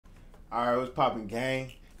Alright, what's poppin',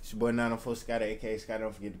 gang? It's your boy 904 Scott, aka Scott.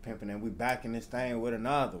 Don't forget the pimpin', and we back in this thing with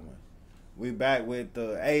another one. We back with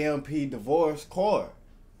the AMP Divorce Court.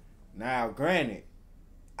 Now, granted,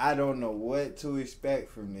 I don't know what to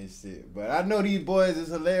expect from this shit, but I know these boys is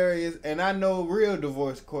hilarious, and I know real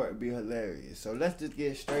divorce court be hilarious. So let's just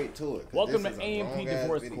get straight to it. Welcome to AMP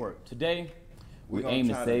Divorce Court. Today, we aim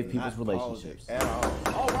to save people's relationships.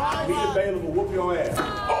 All right. Be available. Whoop your ass.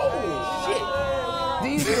 Oh, shit.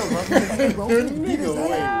 These niggas,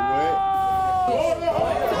 wait, what?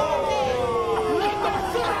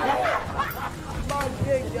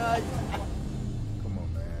 Come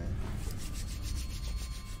on, man.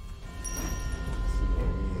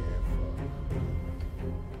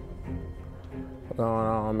 What's going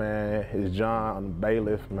on, man? It's John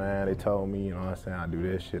Bailiff, man. They told me, you know what I'm saying, I do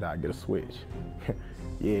this shit, I get a switch.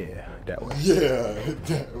 Yeah, that way. Yeah,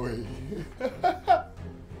 that way.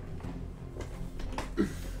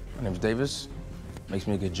 My name's Davis. Makes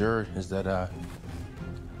me a good juror is that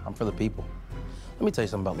I'm for the people. Let me tell you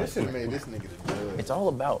something about This life. shit made this nigga good. It's all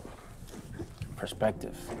about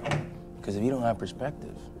perspective. Because if you don't have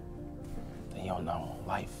perspective, then you don't know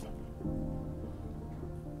life.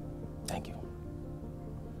 Thank you.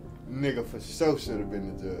 Nigga for sure should have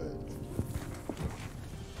been the judge.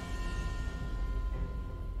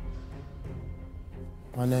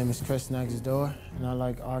 My name is Chris Next Door, and I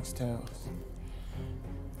like oxtails.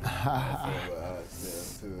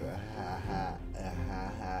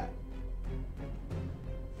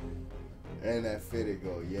 And that fitted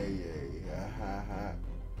go, yeah.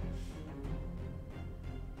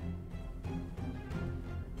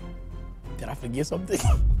 Did I forget something?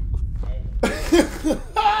 Nigga,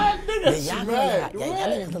 y'all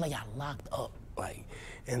niggas look like y'all locked up. Like,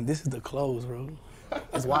 and this is the clothes, bro.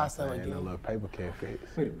 That's why I said like And a little paper can't fit.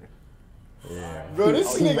 Wait a minute. Yeah. Bro,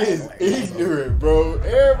 this nigga is ignorant, bro.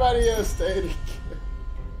 Everybody else stay together.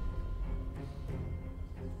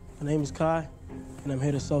 My name is Kai, and I'm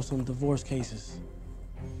here to solve some divorce cases.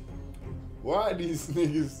 Why are these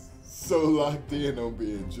niggas so locked in on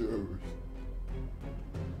being jurors?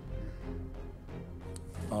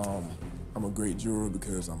 I'm a great juror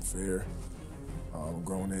because I'm fair. I'm a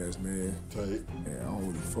grown ass man. Tight. And I don't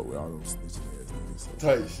really fuck with all those snitching ass niggas. So.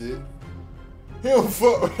 Tight shit. He don't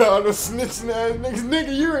fuck with all those snitching ass niggas.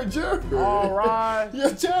 Nigga, you're a juror. All right.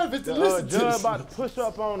 Your job is to listen to Judge this. about to push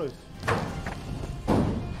up on us.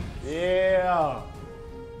 Yeah.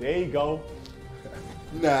 There you go.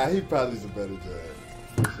 Nah, he probably's a better judge.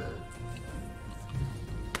 For sure.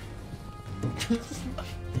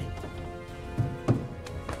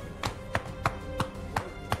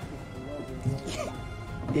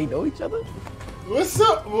 they know each other? What's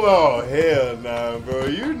up? Whoa, hell nah, bro.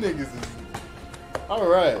 You niggas is...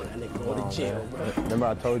 Alright. That nigga go to jail, bro. Remember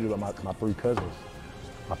I told you about my three cousins?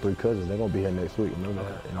 My three cousins, they're gonna be here next week.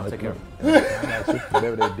 Remember? And I'll take care of them.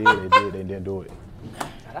 Whatever they didn't do it.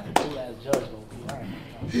 That's a cool ass judge, though. All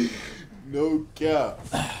right. No cap.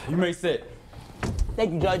 You may sit.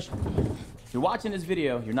 Thank you, Judge. If you're watching this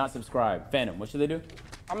video, you're not subscribed. Phantom, what should they do?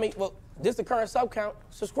 I mean, well, this the current sub count.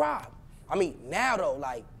 Subscribe. I mean, now though,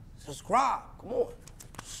 like, subscribe. Come on.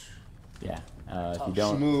 Yeah. If you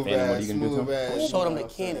don't, Smooth Phantom, what are ass, you gonna do to smooth them? ass. Show them you the know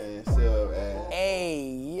what I'm cannon. saying? Sub ass. Hey,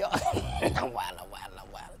 yo. Wow.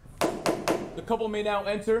 The couple may now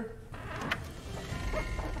enter.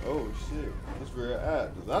 Oh shit, that's real ass.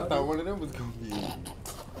 I thought one of them was gonna be. Nah,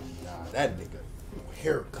 that nigga.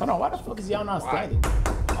 Haircut. Hold on, why the fuck is y'all not standing?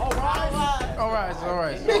 All right.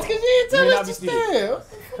 Bitch, cause you didn't tell may us not to be seated.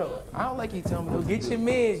 stand. I don't like you telling me. Go get your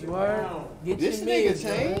meds, you heard? Get This your nigga meds,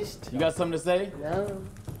 changed. You got something to say? No.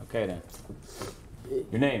 Okay then.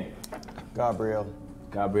 Your name? Gabriel.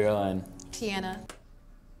 Gabriel and Tiana.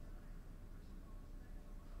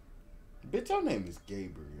 Bitch, your name is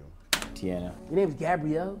Gabriel. Tiana. Your name's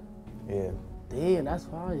Gabrielle? Yeah. Damn, that's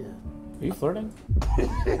fire. Are you flirting? This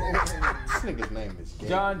nigga's name is Gabriel.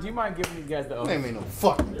 John, do you mind giving me guys the His name ain't no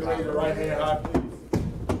fucking Raise the Gabriel. right hand high,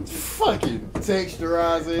 please. Fucking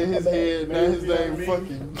texturizer in his head. Now his name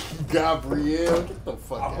fucking Gabriel. Get the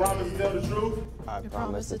fuck I out promise of to here. tell the truth, I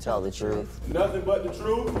promise to tell the truth. nothing but the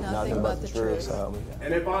truth, Nothing but the truth. So help me God.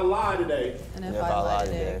 and if I lie today, And If I lie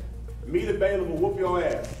today, me the bailiff will whoop your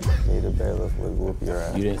ass. me the bailiff will whoop your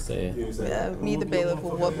ass. You didn't say it. Yeah, me the bailiff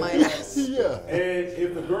will whoop my ass. Yeah. And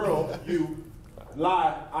if the girl, you,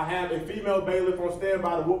 lie, I have a female bailiff on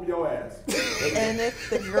standby to whoop your ass. And if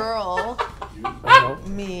the girl,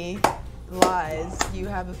 me, lies, you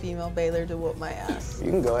have a female bailiff to whoop my ass. You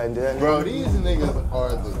can go ahead and do that. Bro, these niggas are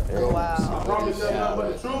the goats. Wow. Promise to tell nothing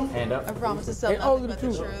but the truth. Hand up. I promise to tell nothing but the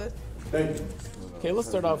truth. Thank you. Okay, let's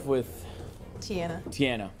start off with Tiana.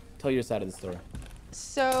 Tiana. Tell your side of the story.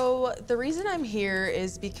 So the reason I'm here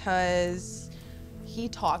is because he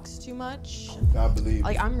talks too much. I believe.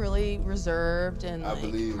 Like, I'm really reserved and I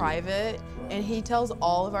believe private, and he tells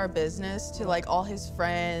all of our business to like all his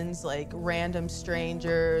friends, like random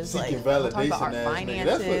strangers, Seeking like we'll talk about validation our ass nigga.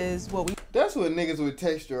 finances, what we That's what niggas with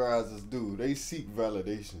texturizers do. They seek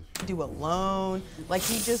validation. do alone. Like,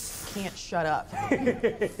 he just can't shut up.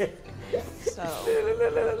 So.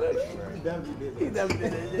 He definitely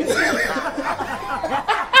did it.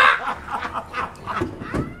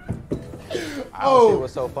 I don't see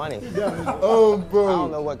what's so funny. Oh, bro. I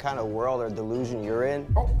don't know what kind of world or delusion you're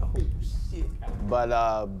in. Oh, shit.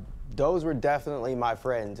 But those were definitely my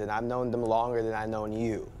friends, and I've known them longer than I've known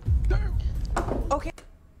you. Okay.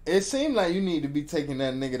 It seemed like you need to be taking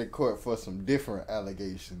that nigga to court for some different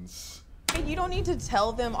allegations. You don't need to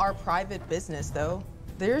tell them our private business, though.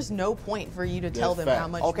 There's no point for you to tell them how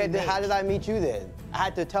much Okay, we then make. how did I meet you then? I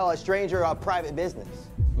had to tell a stranger our private business.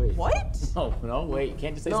 Wait. What? No, wait. You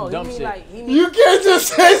can't just say some dumb shit. You can't just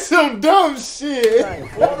say some dumb shit.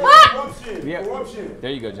 Corruption.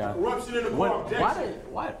 There you go, John. Corruption in the court.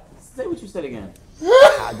 Why? Say what you said again.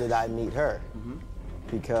 How did I meet her?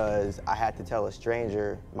 Because I had to tell a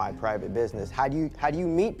stranger my private business. How do you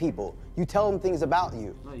meet people? You tell them things about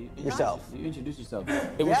you, yourself. You introduce yourself.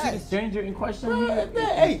 It was she the stranger in question here?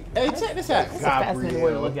 Hey, check this out. It's a fascinating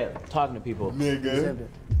way to look at talking to people. Nigga,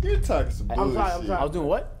 you talking some bullshit. I'm sorry. I was doing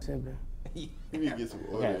what? Simply. You need to get some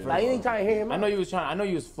order. Like, you ain't trying to hear him. I know you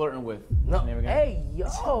was flirting with. No. What's your name again? Hey, yo,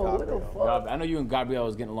 what the fuck? I know you and Gabrielle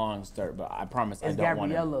was getting along start, but I promise It's I don't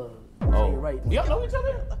want to. Gabriella. Oh, Right. Y'all know each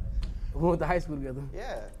other? We went to high school together.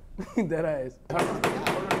 Yeah. That ass.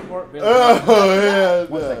 Oh, yeah.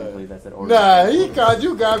 One second, please. I said order. Nah, he called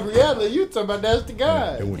you Gabriella. You talking about that's the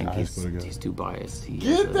guy. He's too biased.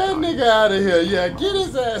 Get that nigga out of here. Yeah, get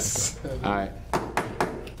his ass. All right.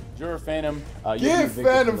 Juror Phantom. Get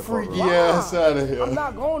Phantom freaky ass out of here. I'm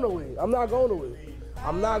not going nowhere. I'm not going nowhere.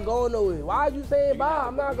 I'm not going nowhere. Why are you saying bye?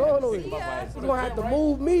 I'm not going nowhere. You're gonna have to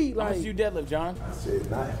move me. How Like, much you deadlift, John? Shit,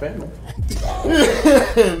 not Phantom.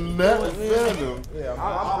 Not Phantom. Yeah,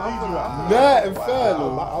 Not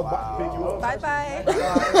Phantom. I was about to pick you up. Bye-bye.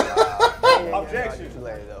 Objection.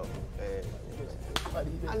 Later, though.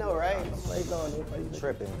 I know, right?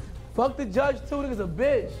 Tripping. fuck the judge too. Nigga's a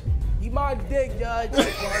bitch. Eat my dick, judge.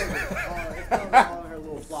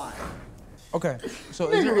 Okay, so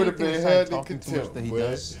Nigga is there would've anything been besides held in talking too much contempt, that he boy.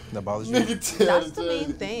 does that bothers you? Nigga tell That's the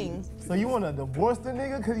main thing. So you want to divorce the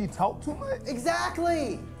nigga because he talk too much?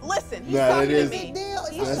 Exactly. Listen, he's Nah, talking that to is- me.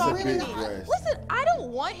 He's That's a talking to big me. dress. Listen, I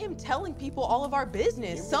don't want him telling people all of our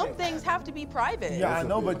business. Some things have to be private. Yeah, I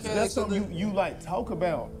know, but Okay, that's so something you like talk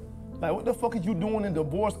about. Like, what the fuck is you doing in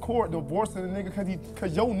divorce court, divorcing the nigga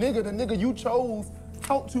because your nigga, the nigga you chose,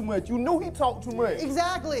 talk too much. You knew he talked too much.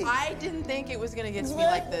 Exactly. I didn't think it was gonna get to me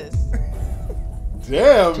like this.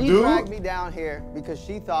 Damn, She dude. dragged me down here because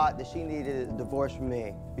she thought that she needed a divorce from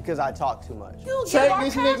me because I talk too much. You'll Check give our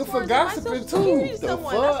this nigga for passwords and my gossiping, social security too. to The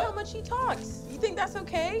someone. That's fuck? how much he talks. You think that's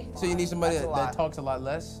okay? So you need somebody That's a that lot. talks a lot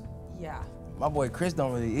less? Yeah. My boy Chris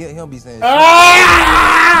don't really, he don't be saying shit.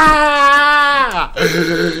 Ah!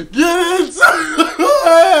 Get into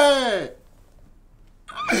it!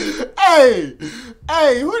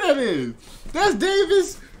 Hey, who that is? That's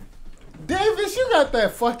Davis. Davis, you got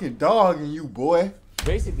that fucking dog in you, boy.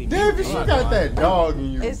 Basically, Davis, you got that dog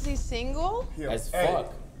in you. Is he single? as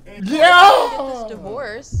fuck. Get this Yeah!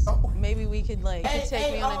 divorce. Maybe we could like you could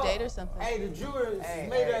take me on a date or something. Hey, the jurors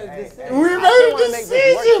made a decision. We made a Make this work.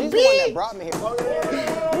 decision, She's the one that B. brought me here.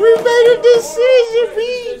 We made a decision, B.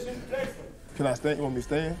 Can I stand? You want me to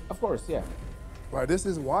stand? Of course, yeah. Like, this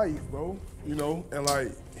is wife, bro. You know, and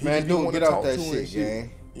like, he Man, just don't dude, wanna get off talk that to her and shit,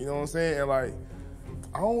 gang. You know what I'm saying? And like,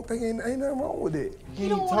 I don't think ain't nothing wrong with it. He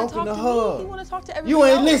don't want to talk to me. He want to talk to everyone You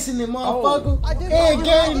ain't else. listening, motherfucker. I did And talk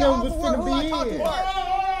gang to them her. was Who finna do I be talk to in. her?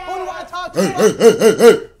 Who do I talk to?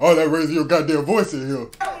 Hey. All that raising your goddamn voice in here.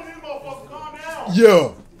 Yeah,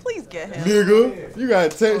 Please get him. nigga. You got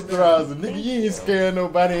texturizer, nigga. You ain't scaring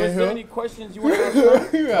nobody in Is there here. any questions you want to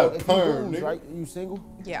ask? You got If he perm, moves, nigga. right? You single?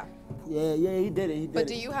 Yeah. Yeah, he did it. He did But it.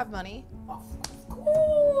 do you have money?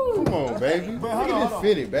 Come on, baby. Look at this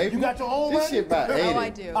fitted, baby. You got your own This money? shit about Oh, I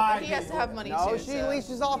 80. do. But he has to have money No, too. she so.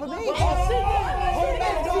 leases off of me.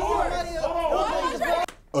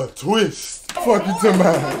 A twist. Fuck you to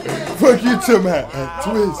my. Fuck you to my. A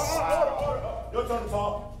twist. Your turn to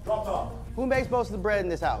talk. Drop top. Who makes most of the bread in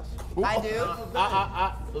this house? I do.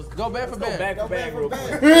 Let's go bag for bag. Go bag real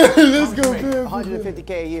quick. Let's go, man. 150K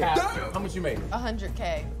a year. How much you make?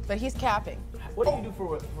 100K. But he's capping. What do you do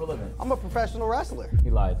for a living? I'm a professional wrestler. He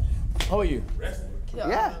lied. How are you?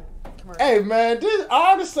 Yeah. commercial. Hey man,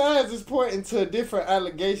 all the signs is pointing to different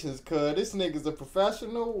allegations. Cause this nigga's a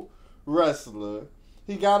professional wrestler.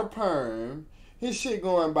 He got a perm. His shit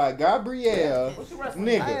going by Gabrielle.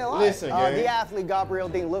 Nigga, listen, gang. The athlete Gabrielle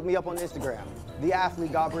Dean. Look me up on Instagram. The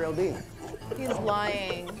athlete Gabrielle Dean. He's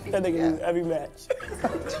lying. That nigga loses every match.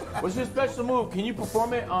 What's your special move? Can you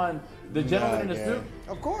perform it on the gentleman in the suit?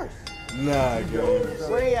 Of course. Nah, gang.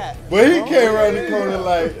 Where he at? But he came around the corner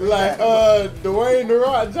like Dwayne The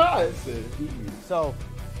Rock Johnson. So,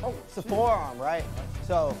 it's a forearm, right?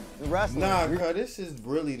 So, the wrestling. Nah, cuz this is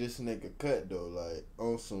really this nigga cut though. Like,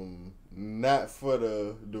 on some not for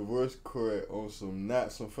the divorce court, on some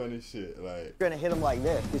not some funny shit. Like, you're gonna hit him like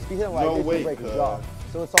this. If you hit him like no this, way, you break his jaw.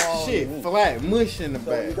 So it's all shit, underneath. flat, mush in the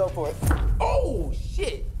So back. you go for it. Oh,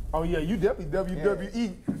 shit. Oh, yeah, you definitely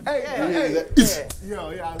WWE. Hey, Yeah,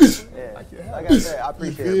 like I said, I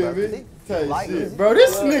appreciate it, bro. See? Type Like shit. this. Bro,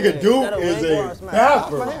 this Look, nigga Duke that a is leg or a smash?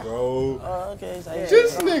 capper, Right here. bro. Okay, so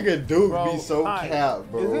This nigga Duke Bro, be so alright. cap,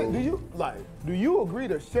 bro. Do you agree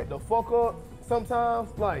to shut the fuck up sometimes?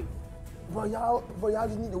 Like, bro, y'all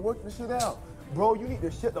just need to work this shit out. Bro, you need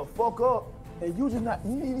to shut the fuck up, and you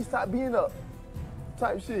need to stop being up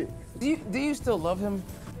type shit. Do you still love him?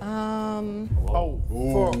 Oh,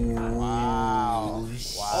 wow.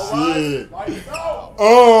 Shit.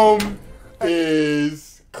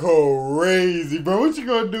 Is crazy, bro. What you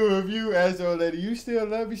gonna do if you ask your lady, you still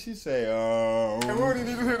love me? She say,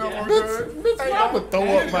 bitch, I'ma throw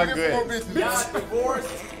up my gut. Y'all divorced.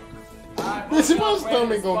 Bitch, my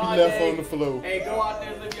stomach gonna be left on the floor. Hey, go out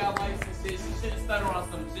there and live your life and shit. She shouldn't stutter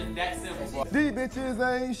on some shit that simple, bro. these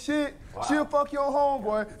bitches ain't shit. Wow. She'll fuck your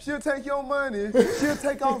homeboy. She'll take your money. She'll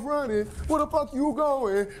take off running. Where the fuck you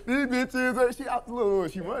going? These bitches ain't. She out the little.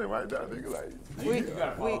 She running right now, nigga. Like. We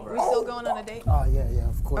still going on a date? Oh, yeah,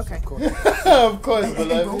 of course, Okay. of course. Of course, Hey,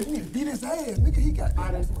 beloved. bro, you need to beat his ass, nigga. He got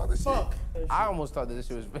some other shit. I almost thought that this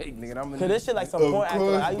shit was fake, nigga. I'm in Cause this shit like some Of point actor.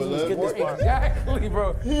 Like, I course, usually skip this part. Exactly, bro.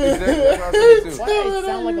 Exactly. That's what I said too. Why did it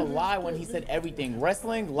sound like a lie when he said everything?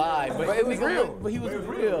 Wrestling, lie. But it was real. But he was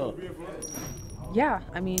real. Yeah,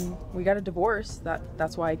 I mean, we got a divorce.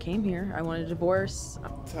 That's why I came here. I wanted a divorce.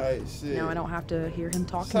 Tight shit. Now I don't have to hear him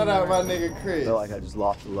talking. Shout out anymore. my nigga Chris. I feel like I just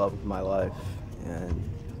lost the love of my life, and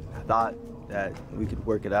I thought that we could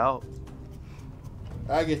work it out.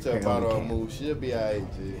 I get your Apparently bottle can't. move. She'll be alright,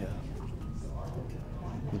 G. Yeah.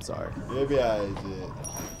 I'm sorry. You'll be alright, G.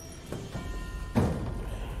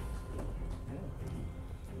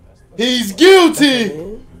 He's guilty.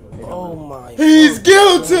 Oh my. He's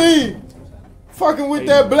guilty. Fucking with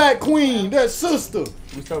that black queen, that sister.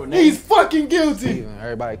 We start with names. He's fucking guilty. Steven,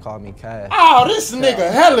 everybody call me Cash. Oh, this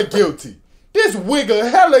nigga hella guilty. This wigger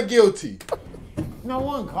hella guilty. No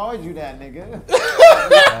one called you that, nigga.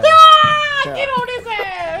 Get on his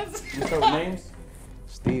ass. We start with names.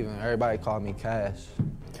 Steven, everybody call me Cash.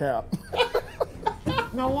 Cap.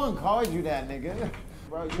 No one called you that, nigga.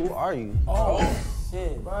 Bro, Who are you? Oh,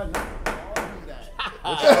 shit. Bro, no one called you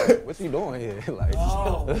that. What you doing here? Like,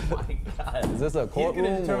 Oh my God. is this a He's courtroom?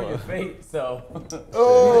 gonna determine or- your fate, so.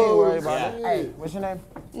 Oh, worry about shit. Hey, what's your name?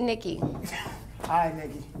 Nikki. Hi,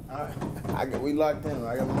 Nikki. All right. We locked in.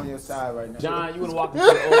 I got one on your side right now. John, you wanna walk into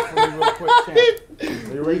the old for me real quick, champ?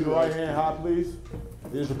 Can you raise your right hand high, please?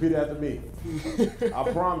 Just repeat after me. I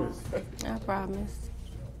promise I promise.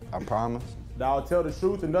 I promise. that I'll tell the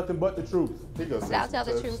truth and nothing but the truth. That I'll tell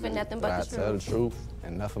the truth and nothing But I but the tell the truth. truth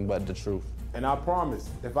and nothing but the truth. And I promise,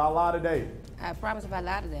 if I lie today, I promise if I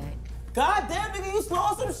lie today. God damn, nigga, you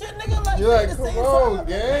slow some shit, nigga. Like, You're like, nigga, come say on,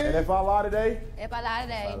 something. and gang. if I lie today, If I lie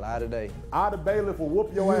today, I lie today. I, the bailiff, will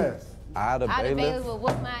whoop your ass. I, the I the bailiff bailiff, will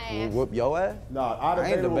whoop my will ass. whoop your ass. No, I, the I ain't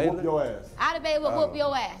bailiff, the will whoop bailiff. your ass. I the bailiff will whoop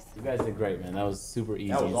your ass. You guys did great, man. That was super easy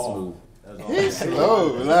That was and all. smooth. He's slow.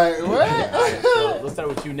 Like, what? So let's start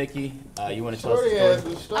with you, Nikki. You want to tell us Shorty the ass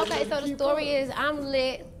story? was straight. Okay, so the story is I'm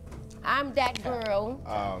lit. I'm that girl.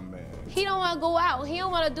 Oh, man. He don't want to go out. He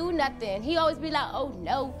don't want to do nothing. He always be like, oh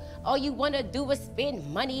no, all you want to do is spend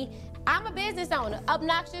money. I'm a business owner.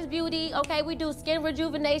 Obnoxious Beauty. Okay, we do skin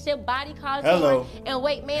rejuvenation, body contour, Hello. and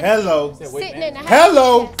weight management. Hello. Sitting in the house.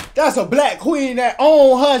 Hello. That's a black queen that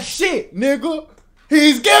own her shit, nigga.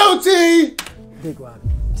 He's guilty. Big one.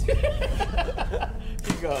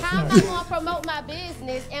 How am I going to promote my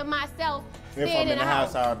business and myself If staying I'm in the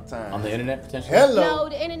house all the time. On the internet, potentially? Hello. No,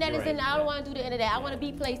 the internet is in. I don't want to do the internet. I want to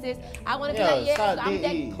be places. I want to be Yo, like, yes, stop I'm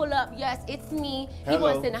that DE. pull up. Yes, it's me. He Hello.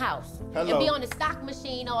 wants to sit in the house and Hello. be on the stock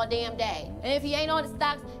machine all damn day. And if he ain't on the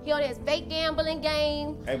stocks, he on his fake gambling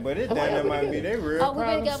game. Hey, but it damn might be they real Oh, we've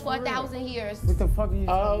been problems together for for real. 1,000 years. What the fuck are you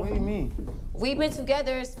talking? What do you mean? We've been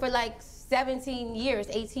together for like 17 years,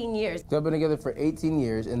 18 years. So I've been together for 18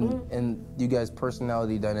 years, and you guys'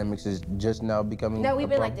 personality dynamics is just now becoming. No, we've a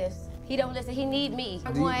been problem? like this. He don't listen. He need me.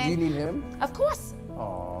 Do you need him? Of course.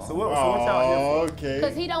 Aww. So what y'all here for? Okay.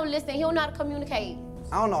 Because he don't listen. He don't know how to communicate.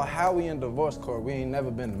 I don't know how we in divorce court. We ain't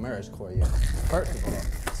never been to marriage court yet. First of all.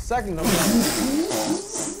 Second of all.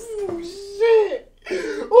 Shit.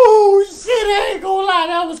 Oh shit, I ain't gonna lie,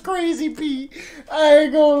 that was crazy, Pete. I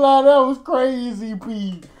ain't gonna lie, that was crazy,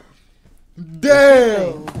 Pete.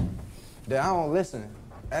 Damn. That I don't listen.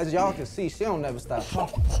 As y'all can see, she don't never stop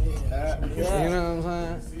talking. You know what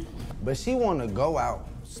I'm saying? But she wanna go out,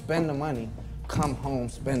 spend the money, come home,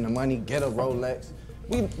 spend the money, get a Rolex.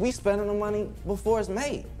 We spending the money before it's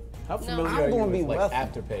made. How familiar I'm are you gonna with be like wealthy.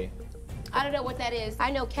 Afterpay? I don't know what that is.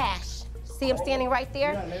 I know cash. See him standing right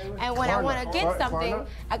there? And when I want to get something,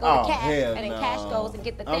 I go to cash, and then cash goes and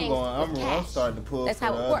get the thing. I'm starting to pull. That's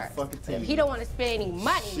how it works. If he don't want to spend any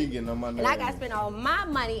money, She getting on my and I got to spend all my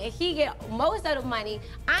money, and he get most of the money,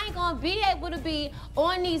 I ain't gonna be able to be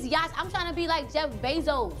on these yachts. I'm trying to be like Jeff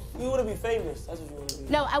Bezos. You want to be famous. That's what you want to be.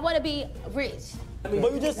 No, I want to be rich. But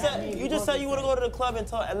you just said you want to go to the club and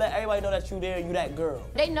talk and let everybody know that you there, you that girl.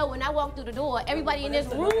 They know when I walk through the door, everybody in this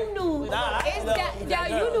room knew. It's that, yeah,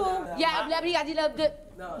 you knew. Yeah,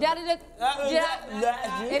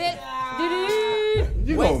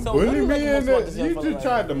 You gonna bully me in this? You just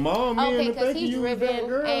tried to mom me okay, into because thinking he's you was that driven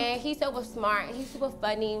girl? and he's super smart and he's super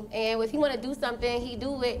funny. And if he want to do something, he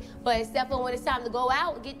do it. But except for when it's time to go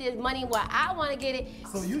out and get this money where I want to get it.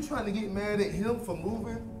 So you trying to get mad at him for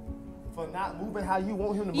moving? For not moving how you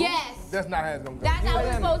want him to move? Yes. That's not how it's gonna go. That's how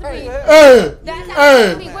it's supposed to be. That's how it's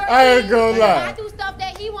supposed to be. I ain't gonna lie. I do stuff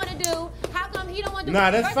that he want to do. How come he don't want to do?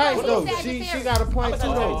 Nah, that's First of all, facts though. he's She Sagittarius. got a point too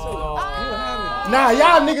though. Nah,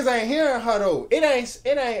 y'all niggas ain't hearing her though. It ain't.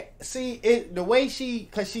 See, the way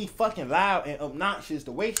cause she fucking loud and obnoxious.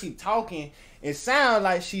 The way she talking, it sounds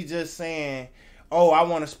like she just saying, "Oh, I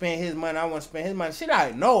want to spend his money. I want to spend his money." She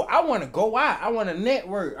like, no, I want to go out. I want to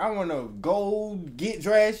network. I want to go get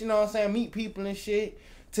dressed. You know what I'm saying? Meet people and shit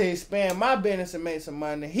to expand my business and make some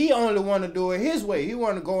money. He only want to do it his way. He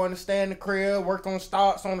want to go and stay in the crib, work on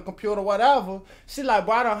stocks on the computer, whatever. She like,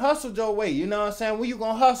 boy, I done hustled your way. You know what I'm saying? When you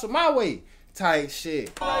gonna hustle my way? Type shit.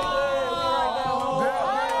 First of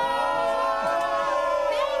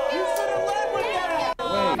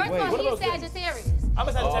all, he's Sagittarius. I'm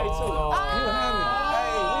a Sagittarius too.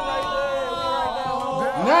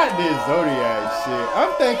 Not this Zodiac shit.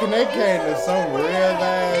 I'm thinking they came to some real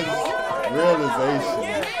ass realization.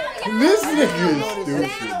 This nigga is stupid.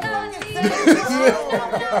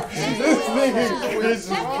 This nigga is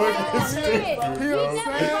fucking stupid.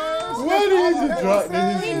 Why did he just drop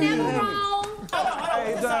this shit?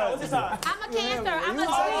 I'm a Cancer. I'm a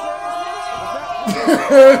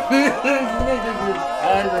This nigga is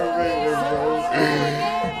aggravated, bro.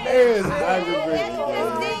 It's aggravated, bro.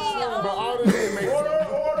 But all this shit makes sense.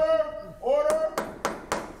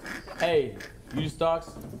 Hey, you do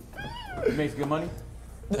stocks? You make good money?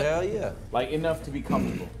 Hell yeah. Like enough to be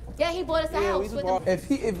comfortable. Yeah, he bought us a house with the. If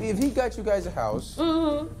he got you guys a house,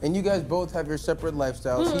 and you guys both have your separate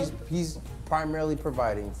lifestyles, he's primarily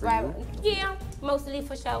providing for you. Yeah, mostly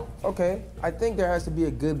for show. Okay, I think there has to be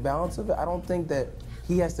a good balance of it. I don't think that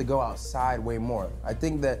he has to go outside way more. I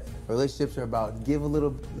think that relationships are about give a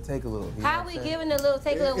little, take a little. You know How we giving a little,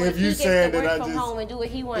 take a little, when If he you gets saying to work that I from just- home and do what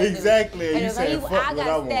he wants to do. Exactly, and you if saying he, fuck I what I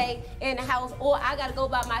gotta want. stay in the house, or I gotta go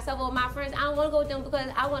by myself or my friends. I don't want to go with them because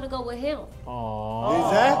I want to go with him.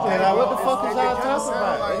 Exactly. Like, what the fuck is y'all talking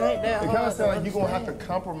about? It ain't that It kind hard of sounds like to you're gonna have to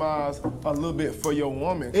compromise a little bit for your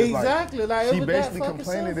woman. 'cause, Exactly, like, it she was that basically fucking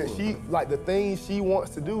complaining that simple. she like the things she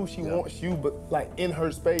wants to do. She wants you, but like in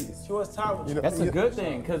her space. She wants time with you. That's a good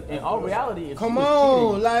thing, because in all reality, if Come she was on,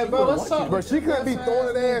 cheating, like, she bro, wouldn't what's want you up? to But she couldn't be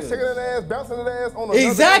throwing an ass, shaking an ass, bouncing an ass on another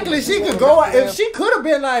Exactly. nigga. She could go out. If she could have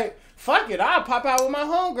been like, fuck it, I'll pop out with my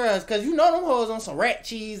homegirls. Because you know them hoes on some rat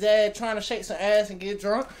cheese ass trying to shake some ass and get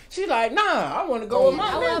drunk. She like, nah, I want to go with my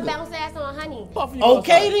I want to nigga. bounce ass on honey.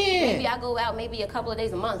 Okay then. Maybe I go out maybe a couple of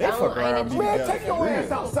days a month. They I fuck ain't around, never- Man, take your ass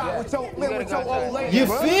outside with your old lady. You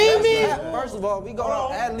bro. feel me? First of all, we go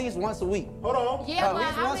out at least once a week. Hold on. Yeah, At but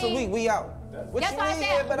least I once a mean, week, we out. What that's you why I mean?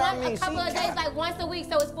 said But I mean, a couple of days, like once a week,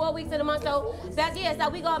 so it's 4 weeks in a month. So that's so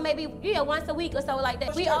we go maybe once a week or so like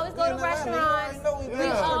that. We always go to restaurants. We always go to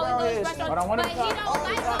restaurants. But I want But to he don't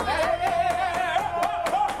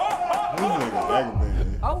like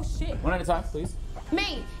going. Oh shit. One at a time, please.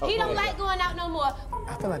 Me, he don't like going out no more.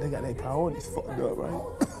 I feel like they got their priorities fucked up, right?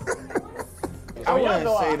 I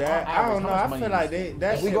wouldn't say that. I don't know. I feel like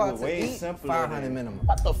that shit was way simpler. 500 minimum.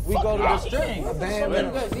 What the fuck? We go to the strip.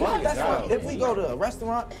 Dang. If we go to a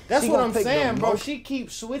restaurant, that's she what gonna I'm pick saying, the bro. most- She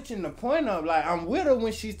keeps switching the point up. Like, I'm with her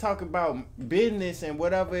when she's talking about business and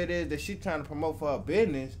whatever it is that she's trying to promote for her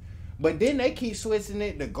business. But then they keep switching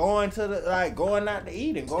it to going to the going out to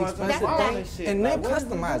eat and going to the Expensive bar thing, and shit. and Like, then what is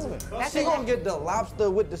customize you it. doing? She gonna get the lobster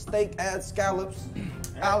with the steak, add scallops,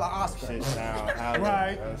 a la Oscar. Shit sound how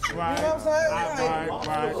Right, You know what I'm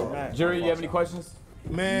saying? right. Jury, you have any questions?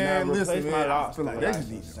 Man, Nah, listen, replace man, my I feel like they lobster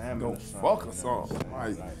just need with to salmon go or something. fuck or something.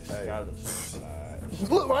 Like,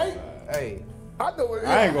 Look, right? Hey. I know what it is.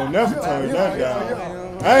 I ain't gonna never turn that down.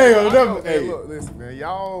 yeah. I ain't gonna never. Hey, Hey, look, listen, man.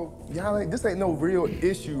 Y'all ain't. This ain't no real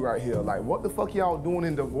issue right here. Like, what the fuck y'all doing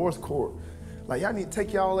in divorce court? Like, y'all need to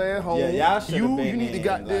take y'all at home. Yeah, y'all should've You been need to in,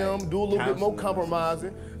 goddamn like, do a little bit more counseling.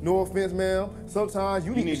 compromising. No offense, man. Sometimes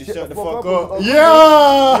you need to shut the fuck up. up.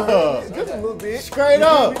 Yeah. Just a little bit. Straight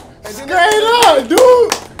up. And then Straight up,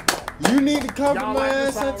 dude. You need to compromise. like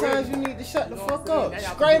this Sometimes already? you need to shut the fuck up. Now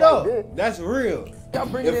y'all Straight be like up. this. That's real. Y'all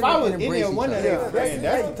bring it If in I and was embrace any one each of other. their friends,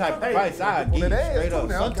 that's the type of advice I'd give you straight up.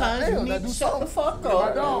 Sometimes you need to shut the fuck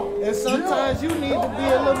up, and sometimes you need to be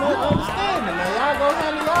a little more understanding. Now y'all go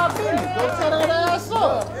handle y'all business. Go tell that ass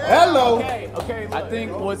up. Hello. Okay. I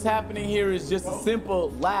think what's happening here is just a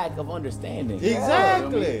simple lack of understanding.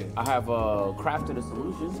 Exactly. I have crafted a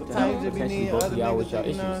solution to Sometimes help you potentially need both other of y'all with niggas y'all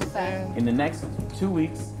that, you know what I'm issues. saying? In the next 2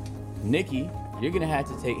 weeks, Nikki, you're gonna have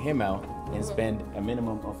to take him out and spend a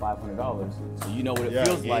minimum of $500. So you know what it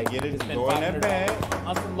feels like Get it. to spend Go in that $500 bag.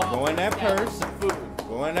 on some lobster, Go in that salad, purse. some food.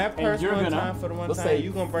 Go in that And purse you're one gonna, time for the one let's time. say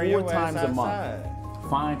You gonna bring 4 your ass times a month. outside.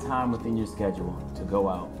 Find time within your schedule to go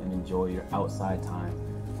out and enjoy your outside time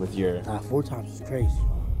with your. 4 times is crazy.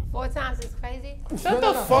 4 times is crazy. Shut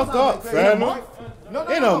the fuck up, fam. In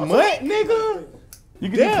a month, nigga?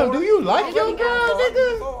 Damn, do you like your girl,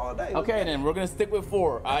 nigga? Okay, then we're gonna stick with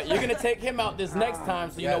 4. You're gonna take him out this next time,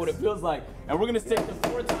 so you know what it feels like, and we're gonna stick to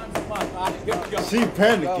 4 times a month. All right, go. She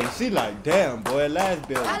panicking. She like, damn, boy, last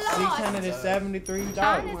bill I was lost. $673.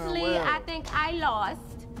 Honestly, I think I lost.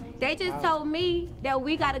 They just told me that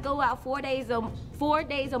we gotta go out 4 days a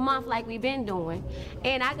month like we've been doing,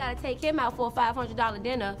 and I gotta take him out for a $500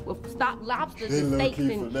 dinner with stock lobsters and steaks.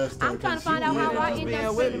 And I'm trying to find out how I end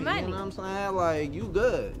up spending money. You know what I'm saying? Like, you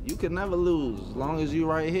good. You can never lose as long as you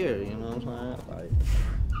right here. You know what I'm saying? Like,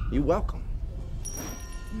 you welcome.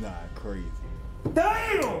 Nah, crazy.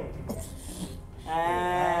 Damn!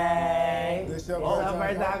 Hey. This your Well, first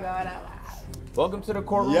first time time going out. Welcome to the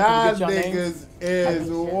courtroom. Y'all Can we get y'all niggas names? is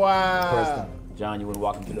wild. John, you want to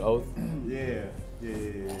walk him through the oath? Yeah.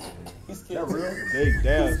 He's That real? Big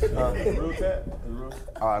damn. Real cat? Real?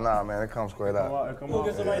 Oh, nah, man, it comes straight out. Come We'll on.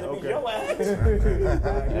 get somebody to beat your ass.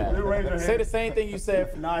 Yeah. You raise your hand. Say the same thing you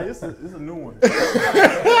said. Nah, this is a new one.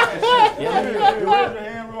 Yeah. You raise your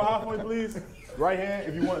hand real high for me, please. Right hand,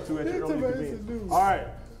 if you want to, at your own convenience. All right,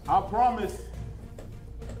 I promise.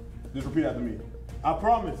 Just repeat after me. I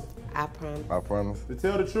promise I promise I promise. to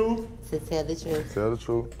tell the truth, to tell the truth. Tell the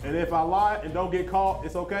truth. and if I lie and don't get caught,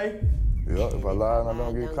 it's okay. Yeah, if I lie and I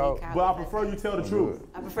don't get caught, But I prefer you tell the truth.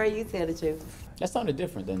 I prefer you tell the truth. That sounded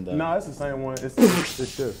different than the. Nah, it's the same one. It's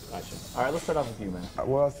just. Gotcha. All right, let's start off with you, man.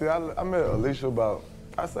 well, see, I met Alicia about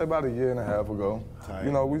a year and a half ago. Tight.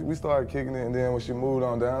 You know, we started kicking it, and then when she moved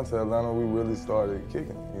on down to Atlanta, we really started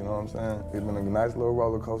kicking. You know what I'm saying? It's been a nice little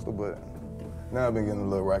roller coaster, but now I've been getting a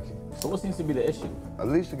little rocky. So what seems to be the issue?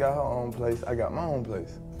 Alicia got her own place. I got my own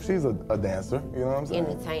place. She's a dancer. You know what I'm saying?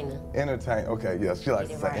 Entertainer. Okay, yeah, she likes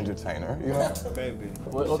to say entertainer. You know? Baby.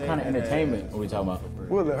 What kind of entertainment are we talking about?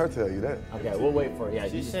 We'll let her tell you that. Okay, we'll wait for it. Yeah,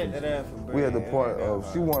 She said that ass for We at the bread. point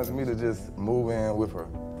of she wants me to just move in with her.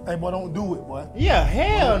 Hey, boy, don't do it, boy. Yeah,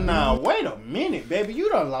 hell no. Wait a minute, baby. You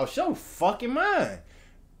done lost your fucking mind.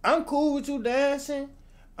 I'm cool with you dancing.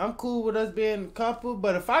 I'm cool with us being a couple.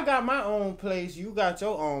 But if I got my own place, you got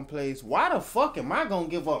your own place, why the fuck am I gonna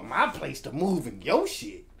give up my place to move in your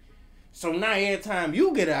shit? So now every time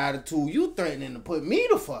you get an attitude, you threatening to put me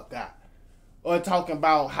the fuck out. Or talking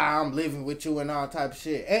about how I'm living with you and all type of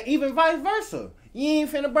shit. And even vice versa. You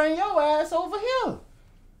ain't finna bring your ass over here.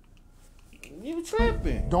 You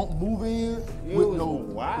tripping. Don't move in with no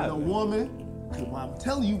woman. Cause I'm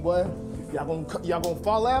telling you, boy, y'all gonna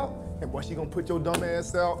fall out, and boy, she gonna put your dumb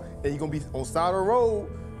ass out, and you gonna be on side of the road,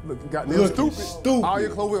 looking goddamn stupid. All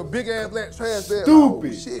your clothes with a big ass black trash bag.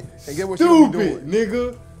 Stupid. Oh, shit. And get what she gonna be doing?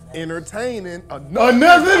 Nigga. Entertaining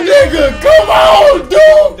another nigga. Come on,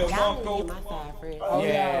 dude.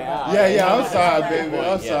 Yeah, I'm sorry, baby.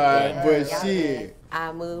 I'm sorry, but shit.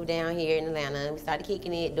 I moved down here in Atlanta. We started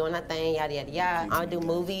kicking it, doing our thing, yada, yada, yada. I do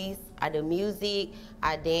movies, I do music,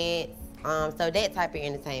 I dance, So that type of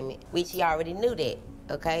entertainment, which he already knew that,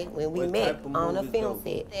 okay? When we met on a film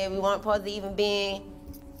set. Said we weren't supposed to even be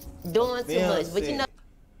doing too much, but you know.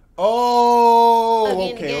 Oh, in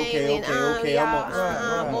the okay. game,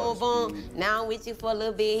 I'm boom, boom. Now I'm with you for a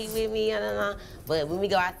little bit, he with me, but when we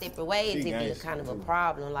go our separate ways, it be kind of a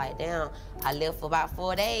problem. Like, damn, I left for about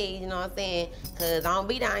 4 days, you know what I'm saying? Cause I don't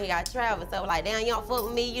be down here, I travel. So like, damn, you don't fuck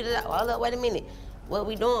with me, you hold up, wait a minute. What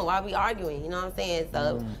we doing? Why we arguing? You know what I'm saying?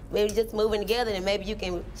 So maybe just moving together, and maybe you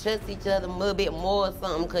can trust each other a little bit more or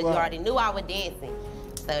something, cause you already knew I was dancing.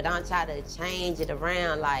 So don't try to change it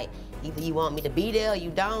around. Like, either you want me to be there or you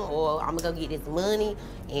don't, or I'm gonna go get this money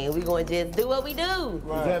and we're gonna just do what we do.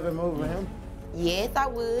 Would you ever move with him? Yes, I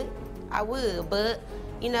would, but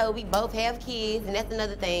you know, we both have kids, and that's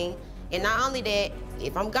another thing. And not only that,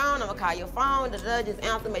 if I'm gone, I'm gonna call your phone, just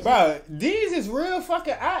answer my Bro, these is real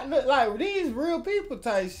fucking actors, like these real people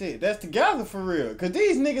type shit that's together for real. Cause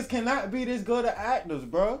these niggas cannot be this good at actors,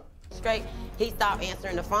 bro. Straight, he stopped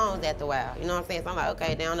answering the phones after a while. You know what I'm saying? So I'm like,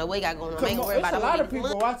 okay, they don't know what he got going on. I ain't gonna worry about it. A lot of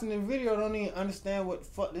people watching the video don't even understand what the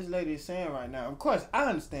fuck this lady is saying right now. Of course, I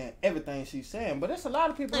understand everything she's saying, but there's a lot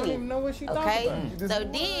of people who don't even know what she's talking about. So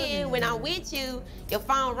then, when I'm with you, your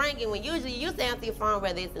phone ringing. When usually you used to answer your phone,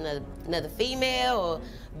 whether it's another female or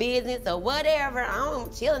business or whatever. I'm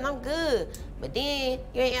chilling, I'm good. But then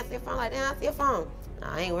you ain't answer your phone like that. Answer your phone.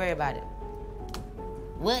 Nah, I ain't worried about it.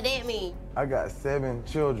 What that mean? I got 7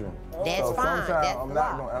 children. That's so fine. Sometimes That's I'm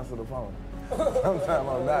not gonna answer the phone. Sometimes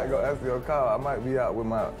I'm not gonna answer your call. I might be out with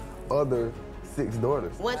my other 6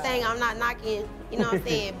 daughters. One thing I'm not knocking, you know what I'm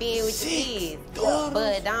saying, being with your kids.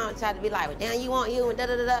 But don't try to be like, well, damn, you want you and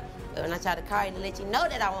da-da-da-da. But when I try to call you to let you know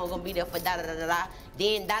that I wasn't gonna be there for da-da-da-da-da,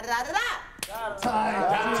 then da-da-da-da-da.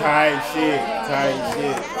 Type shit.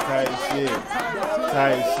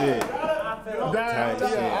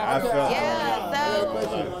 I felt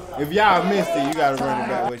if y'all missed it, you gotta run it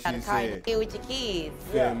back what she said. With your kids.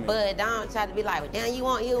 But don't try to be like, well, damn, you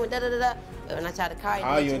want you and da-da-da-da. But when I try to call you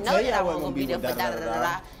to let you know that I wasn't gonna be there for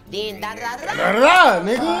da-da-da-da-da, then da-da-da-da-da.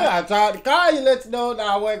 Nigga, I tried to call you, let you know that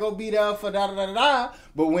I wasn't gonna be there for da-da-da-da-da.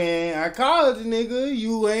 But when I called you, nigga,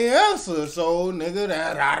 you ain't answer. So, nigga,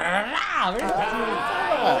 da-da-da-da-da.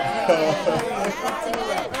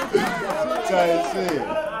 Type shit.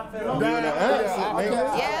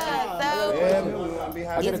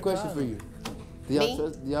 I got a question for you. Do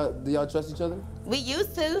y'all trust each other? We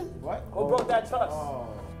used to. What? Who broke that trust?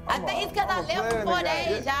 I think it's because I left for 4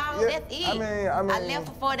 days, y'all. That's it. I left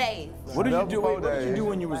for 4 days. What did you do? What did you do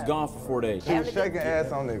when you was gone for 4 days? She was shaking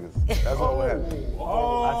ass on niggas. That's what happened. I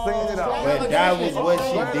seen it all. But that was what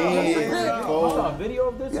she did. You saw a video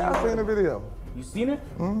of this? Yeah, I seen the video. You seen it?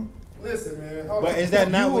 Listen, man. But is that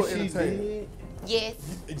not what she did? Yes.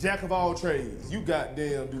 Jack of all trades. You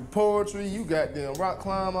goddamn do poetry, you goddamn rock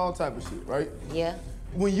climb, all type of shit, right? Yeah.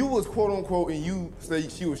 When you was quote unquote and you say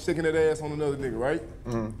she was shaking that ass on another nigga, right?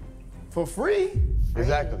 For free?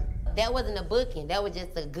 Exactly. That wasn't a booking. That was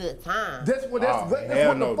just a good time. That's what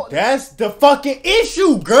Hell no. That's the fucking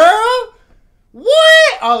issue, girl.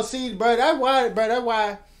 What? Oh, see, bro, that's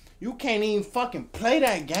why you can't even fucking play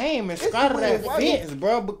that game and start that fence,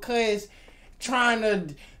 bro, because trying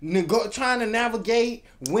to navigate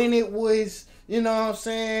when it was, you know what I'm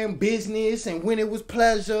saying, business and when it was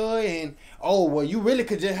pleasure and you really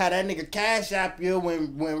could just have that nigga cash app you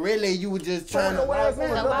when really you were just trying to. Imagine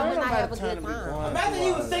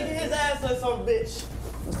he was sticking his ass on some bitch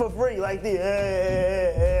for free like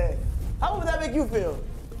this. How would that make you feel?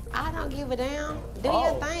 I don't give a damn. Do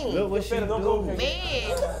your thing. Look what she do. Man,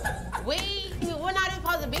 we're not even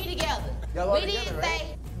supposed to be together. We didn't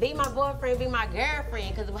say be my boyfriend, be my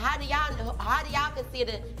girlfriend. Cause how do y'all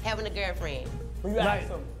consider having a girlfriend? You ask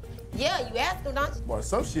them. Yeah, you ask them, don't you? Boy,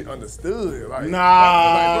 some shit understood. Like,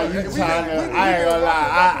 nah, you trying to. I ain't gonna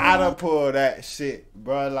lie. I done pulled that shit,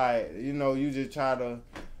 bro. Like, you know, you just try to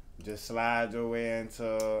just slide your way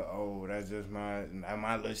into, that's just my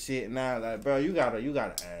little shit now. Like, bro, you gotta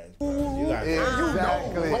ask, bro. You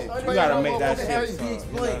gotta make that shit. You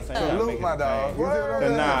know what I'm saying? Salute, my dog.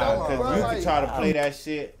 Cause you can try to play that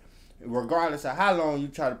shit. Regardless of how long you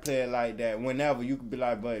try to play it like that, whenever you could be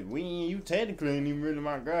like, but you technically ain't even really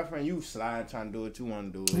my girlfriend. You slide trying to do what you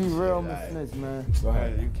want to do. Be real, snitch, man. Go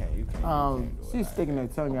ahead. You can't. She's sticking her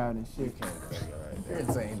tongue out and shit. You're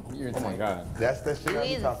insane. You're insane. Oh my god. That's the shit. You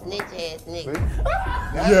is a snitch ass nigga.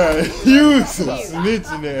 Yeah, you some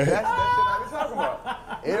snitching there. That's that shit I be talking about.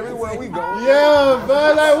 Everywhere we go. Yeah,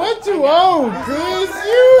 but like, what you on, Chris?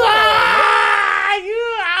 You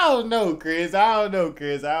don't know, Chris. I don't know,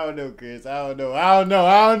 gang.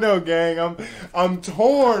 I'm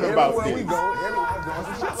torn about this.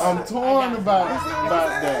 I'm torn about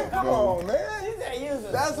that, Come bro. on, man.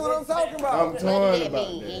 That's what I'm talking about. I'm torn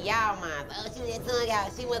about me that. in y'all minds. Oh, she that tongue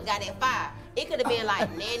out. She must got that fire. It could have been like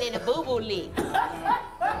Nan and the Boo Boo lick. Oh,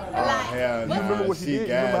 hell no. You remember what she did?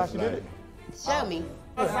 You remember how she did it? Show me.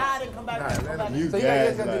 You So you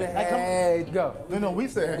guys gotta do the hey, go. No, we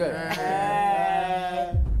said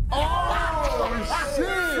Oh, shit.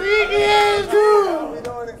 Freaky ass dude.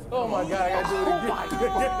 Oh my God, I gotta do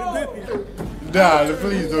it again. Nah,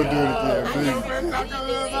 please don't do it again, please.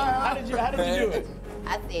 How did you do it? I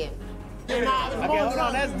said. Okay, hold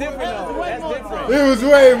on. That's different though. That's different. It was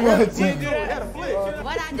way more You time. did that.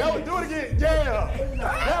 What I do? Do it again. Yeah.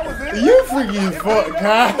 That was it. You freaky as fuck,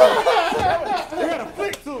 Kyle. You had a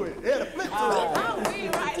flick to it. You had a flick to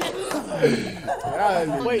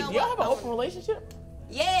Wait, do y'all have an open relationship?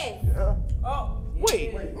 Yes. Oh,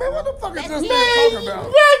 wait. Man, what the fuck is this Man, talking about?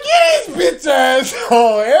 man, get his bitch ass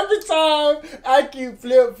on. Every time I keep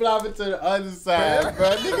flip-flopping to the other side, bro.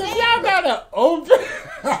 Niggas, y'all got an open...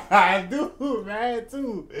 Dude, man,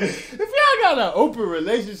 too. If y'all got an open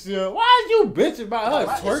relationship, why is you bitching about her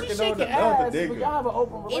twerking on the other nigga? Y'all have an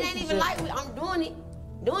open It ain't even like I'm doing it.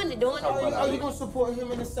 Doing it. Are you gonna support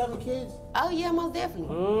him and his 7 kids? Oh yeah, most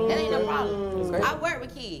definitely. That ain't no problem. I work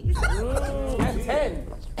with kids. That's 10.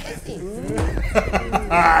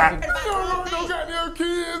 No goddamn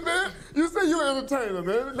kids, man. You say you an entertainer,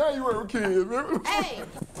 man. Now you work with kids, man. Hey,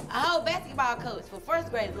 a whole basketball coach for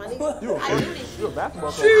first graders, my nigga. I do this shit. You a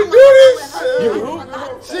basketball She do this shit.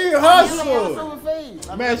 She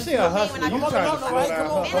hustle. Man, she a hustle. You trying to slow down her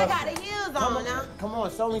Man, I got hustle. the heels on now. Come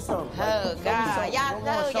on, show me something. Oh, God. Y'all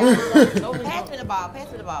know. Pass me the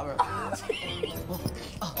ball, bro.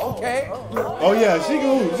 Okay. Oh, yeah, she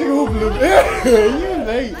can hoop. She can hoop a little bit. You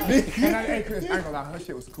late, nigga. Hey, Chris, I ain't gonna lie. Her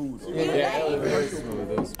shit was cool, though.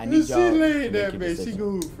 I need She y'all. laid that bitch. She can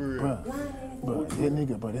hoop for real. But that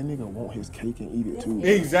nigga want his cake and eat it, too.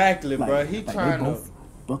 Exactly, bro. He trying they to... both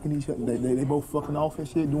fucking each other. They both fucking off and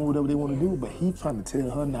shit, doing whatever they want to do, but he trying to tell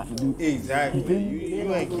her not to do. Exactly.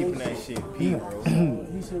 You ain't keeping that shit pure, bro.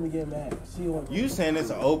 You shouldn't get mad. You saying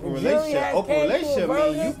it's an open relationship. Open relationship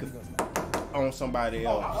mean you could on somebody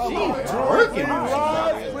else. She working on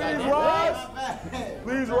somebody else.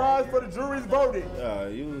 Please rise for the jury's verdict.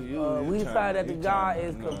 We find that the guy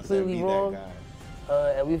is completely wrong,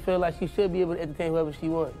 and we feel like she should be able to entertain whoever she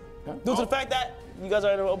wants. Due to the fact that you guys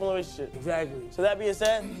are in an open relationship. Exactly. So that being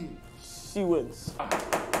said, she wins.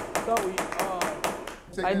 So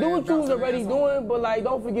I do what you was already doing, but like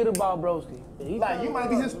don't forget about broski. Like you might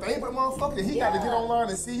be his favorite motherfucker. He got to get online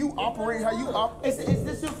and see you operate how you operate. Is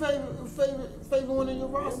this your favorite one in your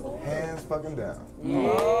roster? Hands fucking down.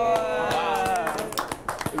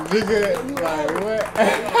 Nigga, like what?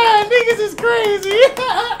 Niggas is crazy.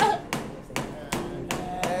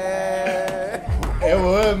 It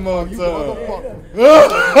was more time.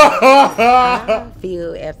 I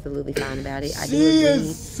feel absolutely fine about it. I do She agree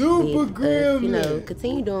is super with us, gremlin.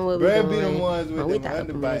 continue doing what Brad we're be doing the ones with with them the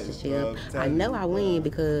open underbites, relationship. bro. I know I win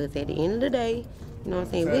because at the end of the day, you know what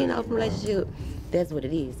I'm saying, we in an open relationship. That's what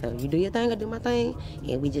it is. So you do your thing, I do my thing,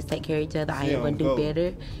 and we just take care of each other. I She ain't gonna don't go. do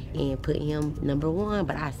better and put him #1,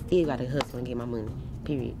 but I still gotta hustle and get my money.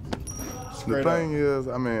 Period. The thing is,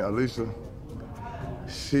 I mean, Alicia,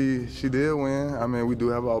 she did win. I mean, we do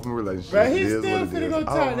have an open relationship. But It he's is still what it finna is. go All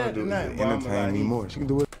tie I that wanna do is tonight, bro. entertain me more. She can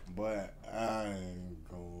do it. But I ain't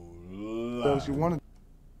gonna So lie. she wanted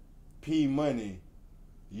P Money,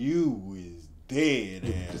 you is dead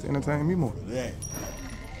ass. just entertain me more. for that.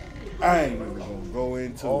 I ain't even gonna go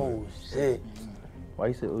into Oh shit. Why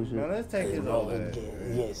you say oh shit? it. Now let's take this over there.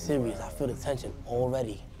 Yeah, serious. I feel the tension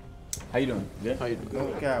already. How you doing? Good. How you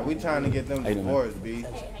No God, we trying to get them How you doing, man? divorced, B.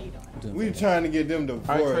 We trying to get them All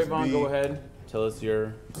right, divorced, Trayvon, B. go ahead. Tell us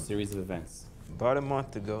your series of events. About a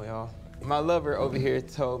month ago, y'all. My lover over here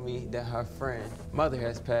told me that her friend, mother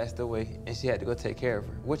has passed away and she had to go take care of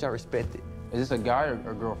her, which I respected. Is this a guy or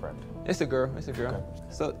girlfriend? It's a girl, it's a girl.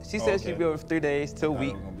 So she said she'd be over for 3 days to a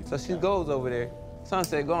week. So she goes over there. Son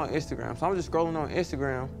said, go on Instagram. So I'm just scrolling on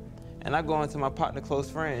Instagram and I go into my partner close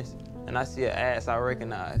friends and I see an ass I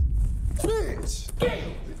recognize. Bitch.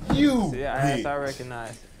 You See an ass I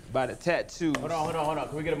recognize by the tattoo. Hold on.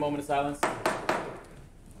 Can we get a moment of silence?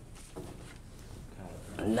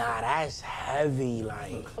 Nah, that's heavy.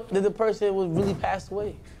 Like, did the person was really passed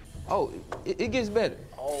away? Oh, it gets better.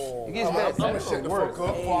 Oh, It gets I'm better. gonna shut the fuck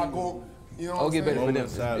up before I go. You know what Oh, I'm get better saying?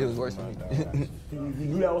 for them. It was worse for me. You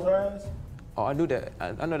knew that was her ass? Oh, I knew that.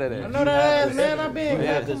 I know that. I know that, man. I've been. Do you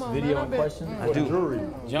have this Come on, video man, in I've question? been. I do. Jury.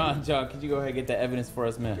 John, could you go ahead and get the evidence for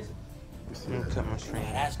us, man? Cut my screen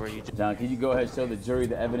for you. John, can you go ahead and show the jury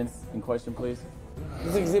the evidence in question, please? This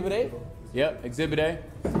is Exhibit A? Yep, Exhibit A.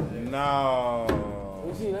 No.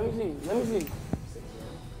 Let me see.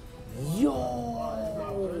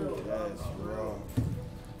 Yo! That's wrong.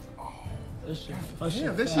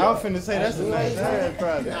 Damn, this shit. I was finna say that's a nice ass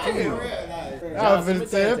project. I was finna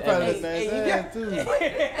say that project nice ass too.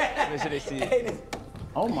 Make sure they see it.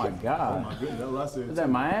 Oh my God. Oh my goodness, that's what I said. Is that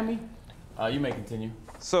Miami? You may continue.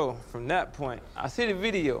 So from that point, I see the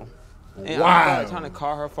video, and Wow. I started trying to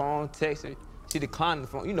call her phone, text her. She declined the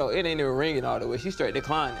phone. You know, it ain't even ringing all the way. She straight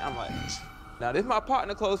declined. I'm like, now this is my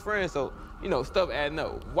partner, close friend, so you know stuff adding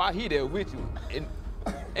up. Why he there with you?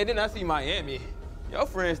 And then I see Miami. Your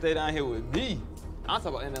friend stay down here with me. I'm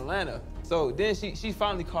talking about in Atlanta. So then she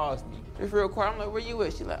finally calls me. It's real quiet. I'm like, where you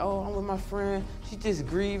at? She like, oh, I'm with my friend. She just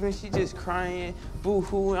grieving. She just crying,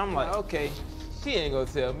 boo-hoo. I'm like, okay, she ain't gonna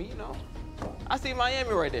tell me, you know. I see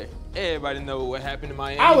Miami right there. Everybody know what happened in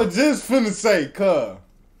Miami. I was just finna say, cuz.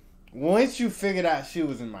 Once you figured out she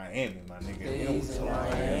was in Miami, my nigga, it was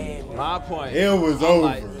over. My point. It was I'm over.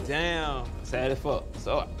 like, damn, sad as fuck.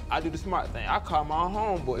 So I do the smart thing. I call my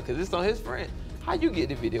homeboy because it's on his friend. How you get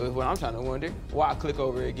the video is what I'm trying to wonder. Why I click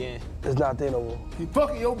over again? It's not there no more. He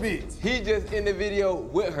fucking your bitch. He just in the video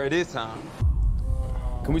with her this time.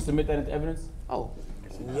 Can we submit that into evidence? Oh.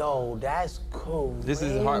 Yo, that's cool. This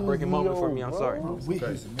is a heartbreaking moment for me. I'm sorry. With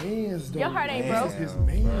his mans, though. Your heart ain't broke. His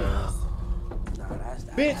mans.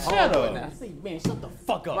 Bitch, shut up. Man, shut the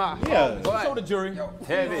fuck up. Yeah. Show the jury.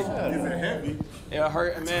 Heavy. Is it heavy? It'll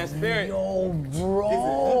hurt a man's spirit. Yo,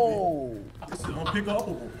 bro. It's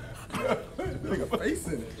unpickable. Nigga face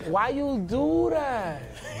in it. Why you do that?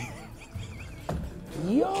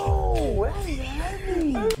 Yo, that's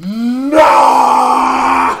heavy.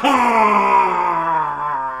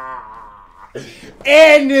 No!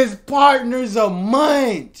 And his partner's a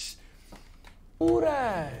munch. Do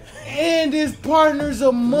that. And his partner's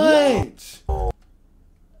a munch.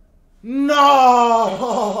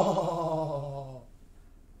 No!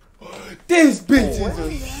 This bitch is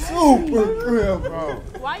a super crib, bro.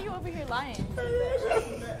 Why you over here lying?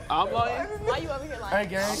 I'm lying. Why you over here Hey, lying?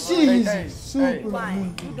 gang. She's super.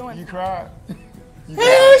 Lying. You doing You cried?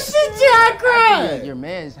 Hell shit, yeah, I cried. Your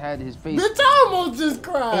man's had his face Bitch, I almost just in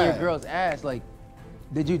your cried. girl's ass. Like,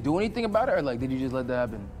 did you do anything about it, or like, did you just let that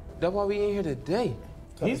happen? That's why we ain't here today.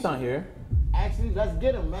 He's not here. Actually, let's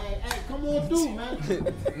get him, man. Hey, come on through,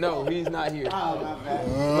 man. No, he's not here. Oh, my bad.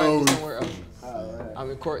 He might be somewhere else. I'm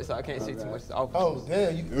in court, so I can't say too much. Oh,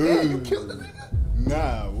 damn, you killed the nigga.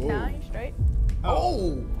 Nah, whoa. Nah, you straight.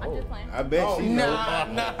 Oh. I'm just playing. I bet she know.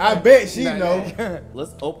 Nah. I bet she know.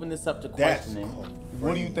 Let's open this up to That's questioning.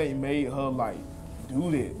 What do you think made her like do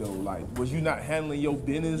that though? Like, was you not handling your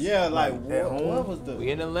business? Yeah, like at what home? was the? We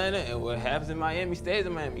in Atlanta, and what happens in Miami stays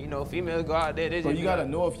in Miami. You know, females go out there. They So just you be gotta like,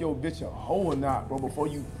 know if your bitch a hoe or not, bro, before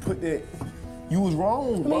you put that. You was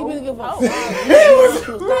wrong, bro. Maybe give Oh,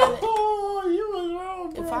 you was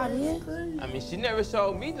wrong, bro. 5 years. I mean, she never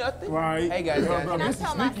showed me nothing. Right. Hey guys, Bro, Can I this is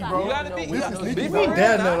tell my sneaky, side? bro. You gotta be. This is sneaky, be bro. for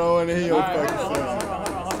Dad real don't now. want to hear your All right, fucking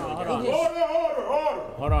side.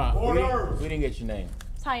 Hold on. We didn't get your name.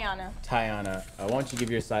 Tiana. Tiana, why don't you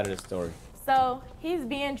give your side of the story? So he's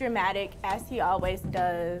being dramatic as he always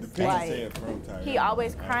does. He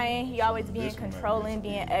always crying, he always being controlling,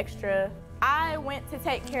 being extra. I went to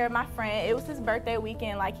take care of my friend. It was his birthday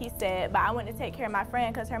weekend, like he said, but I went to take care of my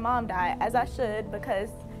friend because her mom died, as I should, because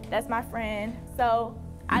that's my friend. So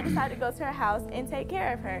I decided to go to her house and take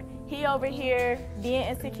care of her. He over here being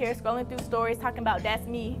insecure, scrolling through stories, talking about that's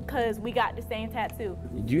me, because we got the same tattoo.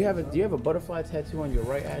 Do you have a butterfly tattoo on your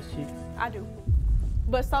right ass cheek? I do.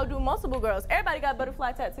 But so do multiple girls. Everybody got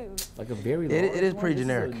butterfly tattoos. Like a very It large is one? pretty This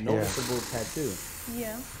generic, Is a yeah. noticeable tattoo.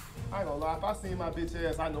 Yeah. I ain't gonna lie, if I seen my bitch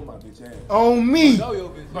ass, I know my bitch ass. On me. Know your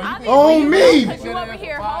bitch. Bro, On me. Because you over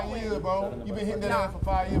here 5 hoeing. years, bro. You been hitting that ass for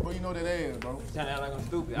 5 years, bro. You know that ass, bro. Trying to act like I'm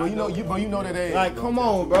stupid. Bro, you know that ass. Like, bro. come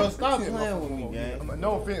on, bro. Stop Shit, playing bro. with me, gang.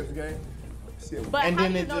 No offense, gang. Shit. But And how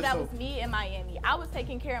then do you it know just that so- was me in Miami? I was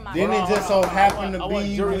taking care of my Then friend. it just so happened to I want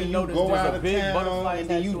be jury when to you notice go there's out a of big town butterfly and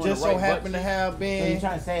then you tattoo on just the so right happen to butt have So you been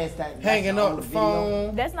trying to say it's that hanging that's up on the video?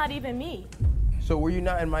 phone. That's not even me. So were you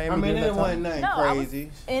not in Miami? I mean, during it that wasn't time? nothing No, I was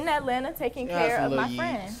crazy. in Atlanta taking Yeah, care some of my little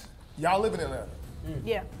friend. yeeks. Y'all live in Atlanta.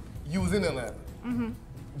 Yeah. You was in Atlanta. Mm-hmm.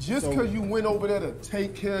 Just because you went over there to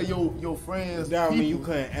take care of your friends, that mean you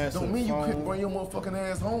couldn't answer don't the mean you phone. couldn't bring your motherfucking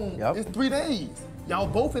ass home. Yep. It's 3 days. Y'all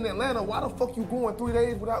both in Atlanta. Why the fuck you going 3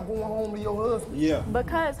 days without going home to your husband? Yeah.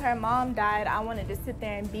 Because her mom died, I wanted to sit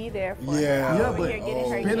there and be there for her. Yeah. I'm Yeah, over but here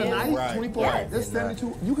getting her spend a gifts. night, Right. 24 hours. That's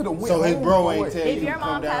 72. You could have went So home. his bro ain't before. tell you If to your come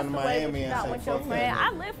mom down passed to away, Miami but you and not say, with your fuck friend,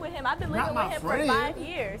 that. I live with him. I've been living Not with him my for friend. 5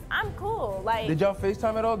 years. I'm cool. Like, Did y'all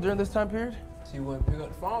FaceTime at all during this time period? She wouldn't pick up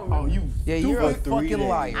the phone. Oh, you. Yeah, you're a for 3 fucking days.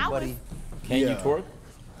 liar, I was- buddy. Can you Yeah. twerk?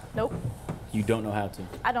 nope, You don't know how to.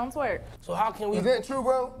 I don't twerk. So how can we? Is that true,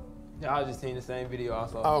 bro? Yeah, I was just seeing the same video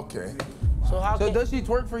also. Okay. So how So can? does she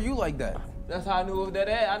twerk for you like that? That's how I knew of that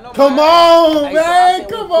ad. I know. Come my on, Hey, so how man. can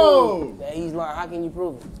we Come prove on. that he's lying. How can you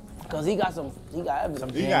prove it? Cause he got evidence. You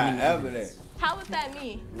got evidence. How is that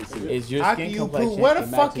me? Is your How skin can you complexion prove? Where the it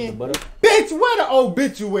matches fucking butter? bitch? Where the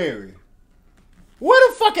obituary? Where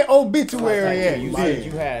the fucking obituary at? You then? said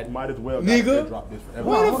you had. Might as well Nigga, drop this forever.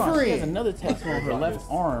 what a Hold on, she has friend. another tattoo on her left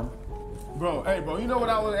arm. Bro, hey, bro, you know what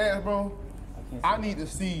I would ask, bro? I need to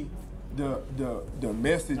see the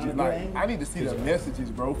messages. Like, I need to see the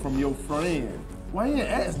messages, bro, from your friend. Why you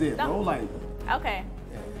didn't ask that, bro? Like, Okay,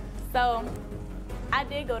 so I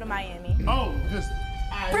did go to Miami. oh, just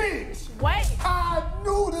bitch. Wait, I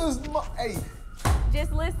knew this. Hey,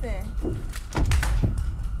 just listen.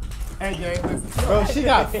 hey, gang, listen. Bro, she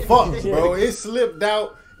got fucked, bro. It slipped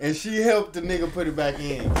out and she helped the nigga put it back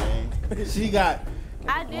in, man. She got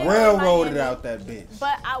I did go to railroaded Miami, out that bitch.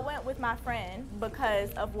 But I went with my friend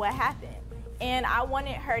because of what happened. And I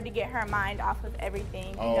wanted her to get her mind off of everything.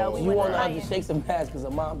 You know, we You went want to her to Miami. shake some ass because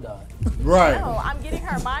her mom died. Right. No, I'm getting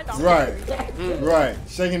her mind off Right. of everything. Right.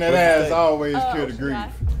 Shaking that ass always cure the Ocean grief.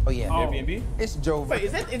 Drive. Oh yeah. Airbnb? It's Joe. Wait,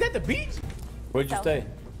 is that the beach? Where'd you So- stay?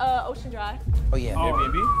 Ocean Drive. Oh yeah.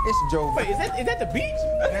 Airbnb? It's Joe. Wait, is that the beach?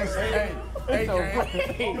 Hey, gang.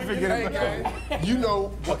 You know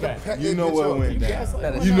what the You know what went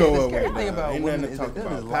down. You know what went down. Ain't nothing to talk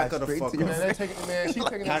about. Pack her the fuck Man, they up. taking, man, she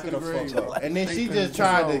taking Pack it her to the the fuck grave. up. And then she They just couldn't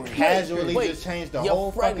tried to control it. casually Wait, just change the your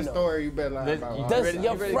whole friend, fucking though. story. You better lie about it. Does You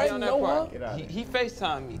your ready to friend get on that know part? her? Get out of He, here. he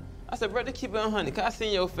FaceTimed me. I said, brother, keep it 100. Cause I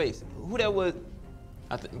seen your face. Who that was?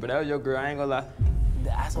 But that was your girl. I ain't gonna lie.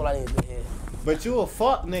 That's what I need to hear. But you a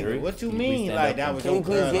fuck nigga. What you mean? stand Like up. that was Can your you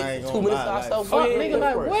please girl? I get ain't 2 gonna minutes lie. to Like, ourselves? fuck Yeah, nigga, go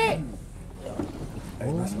like for it. what?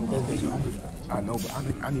 I know, but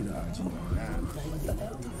I need an IG.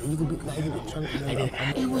 You could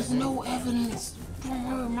be. It was no evidence from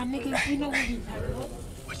her, my nigga. You know what you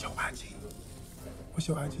What's your IG? What's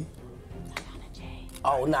your IG?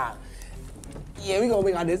 Oh nah. Yeah, we gonna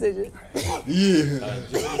make our decision.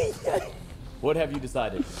 Yeah. What have you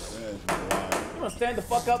decided? You wanna stand the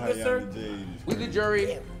fuck up, good sir? We, the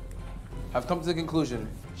jury, have come to the conclusion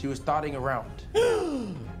she was starting around.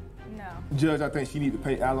 No. Judge, I think she need to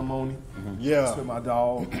pay alimony. Yeah. To my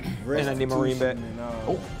dog. And I need my ring back.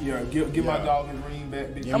 Oh, yeah, give my dog his ring back,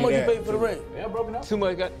 bitch. Give How me much you that. pay for the ring? Yeah, broken up. Too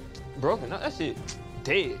much got broken up. That shit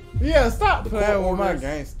dead. Yeah, stop court playing with my orders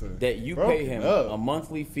gangster. That you Broken pay him up. a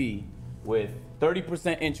monthly fee with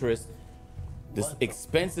 30% interest, the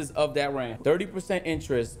expenses of that ring, 30%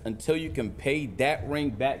 interest until you can pay that ring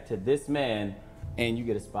back to this man, and you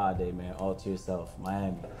get a spa day, man, all to yourself.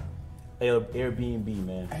 Miami. Airbnb,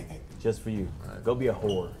 man. Just for you. Go be a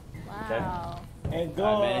whore. Wow. And go.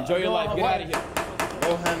 All right, man. Enjoy your life. Get out of here.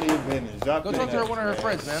 Go handle your business. Drop Go that talk to her, ass. one of her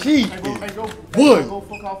friends, man. She Go would. go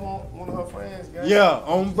fuck off on one of her friends, guys. Yeah,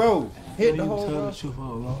 on bro. Hit the You whole tell bro. the truth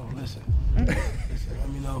all along. Listen. Listen, let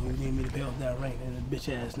me know if you need me to pay off that rent and a bitch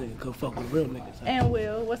ass nigga come fuck with real niggas. And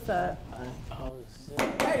Will, what's up? Oh,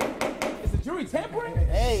 shit. Is the jury tampering?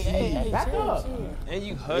 Hey, Back up. And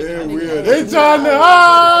you Yeah, hugging. weird. They trying to. And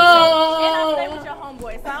I stay with your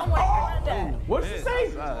homeboy, so I don't want to hear that. What did she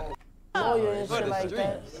say? lawyer and For shit the like street.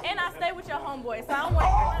 that. And I stay with your homeboy, so I don't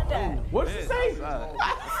want to hear that. What did she say?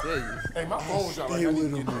 Hey, my phone's out. Like, I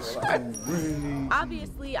need to get this.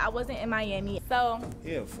 Obviously, I wasn't in Miami, so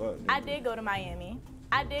Yeah, fuck. I did go to Miami.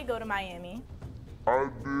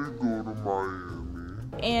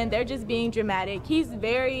 And they're just being dramatic. He's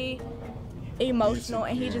very emotional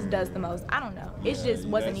and he just does the most. I don't know. It just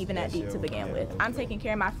wasn't even that deep to begin with. I'm taking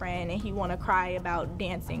care of my friend and he want to cry about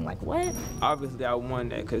dancing. Like, what? Obviously, I won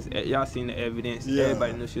that because y'all seen the evidence. Yeah.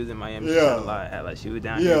 Everybody knew she was in Miami. She Yeah. tried to lie, act like she was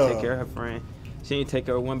down here Yeah. to take care of her friend. She ain't take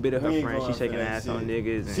care of one bit of her We ain't friend. going She shaking for that ass on shit.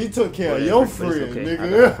 niggas. And She took care of whatever, your but it's friend, okay. I got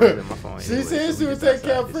my friends nigga. on my phone She anyway, said so she we was just taking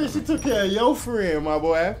care of outside friend. She took care of your friend, my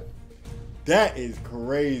boy. That is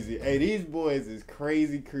crazy. Hey, these boys is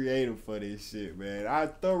crazy creative for this shit, man. I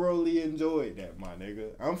thoroughly enjoyed that, my nigga.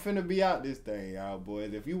 I'm finna be out this thing, y'all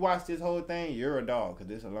boys. If you watch this whole thing, you're a dog,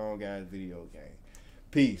 because it's a long ass video game.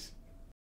 Peace.